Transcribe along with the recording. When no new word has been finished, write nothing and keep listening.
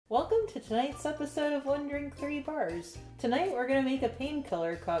Welcome to tonight's episode of One Drink, Three Bars. Tonight we're going to make a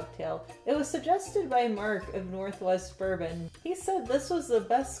painkiller cocktail. It was suggested by Mark of Northwest Bourbon. He said this was the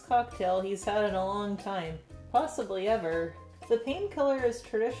best cocktail he's had in a long time, possibly ever. The painkiller is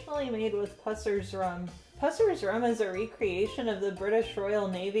traditionally made with Pussers rum. Pussers rum is a recreation of the British Royal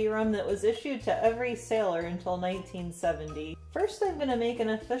Navy rum that was issued to every sailor until 1970. First I'm going to make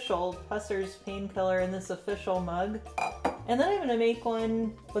an official Pussers painkiller in this official mug. And then I'm going to make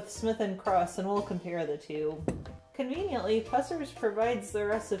one with Smith & Cross and we'll compare the two. Conveniently, Pussers provides the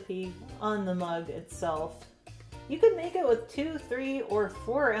recipe on the mug itself. You can make it with 2, 3, or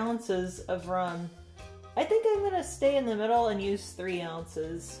 4 ounces of rum. I think I'm going to stay in the middle and use 3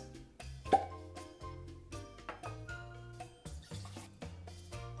 ounces.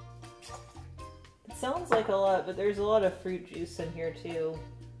 It sounds like a lot, but there's a lot of fruit juice in here too.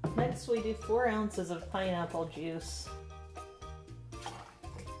 Next we do 4 ounces of pineapple juice.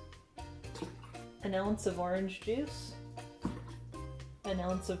 An ounce of orange juice, an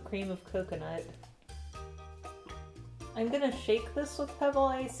ounce of cream of coconut. I'm gonna shake this with pebble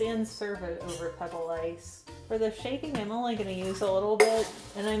ice and serve it over pebble ice. For the shaking, I'm only gonna use a little bit,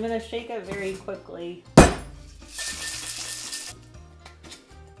 and I'm gonna shake it very quickly.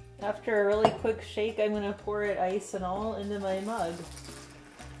 After a really quick shake, I'm gonna pour it ice and all into my mug.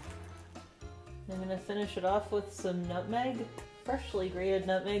 I'm gonna finish it off with some nutmeg. Freshly grated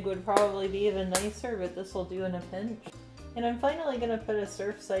nutmeg would probably be even nicer, but this will do in a pinch. And I'm finally going to put a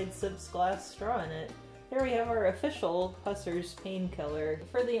Surfside Sips glass straw in it. Here we have our official Pussers painkiller.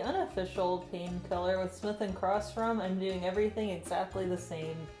 For the unofficial painkiller with Smith & Cross rum, I'm doing everything exactly the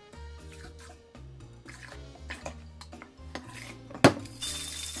same.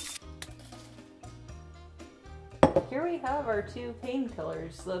 Here we have our two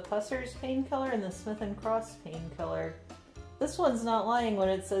painkillers, the Pussers painkiller and the Smith & Cross painkiller. This one's not lying when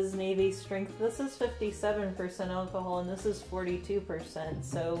it says Navy strength. This is 57% alcohol and this is 42%,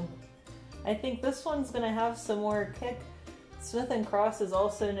 so I think this one's going to have some more kick. Smith & Cross is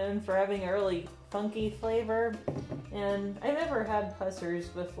also known for having a really funky flavor, and I've never had Pussers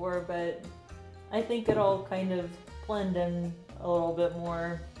before, but I think it'll kind of blend in a little bit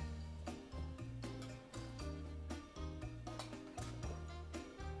more.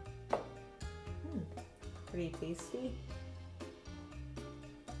 Pretty tasty.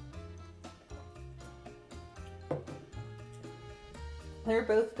 They're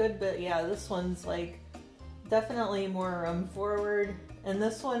both good, but yeah, this one's like definitely more rum forward, and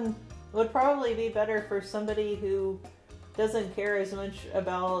this one would probably be better for somebody who doesn't care as much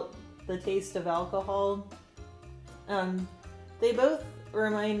about the taste of alcohol. They both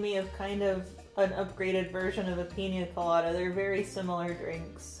remind me of kind of an upgraded version of a pina colada. They're very similar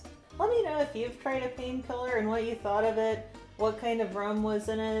drinks. Let me know if you've tried a painkiller and what you thought of it, what kind of rum was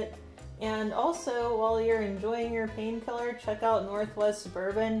in it. And also, while you're enjoying your painkiller, check out Northwest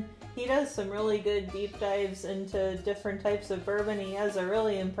Bourbon. He does some really good deep dives into different types of bourbon. He has a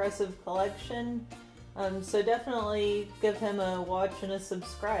really impressive collection. So definitely give him a watch and a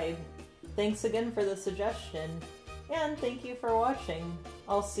subscribe. Thanks again for the suggestion. And thank you for watching.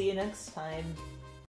 I'll see you next time.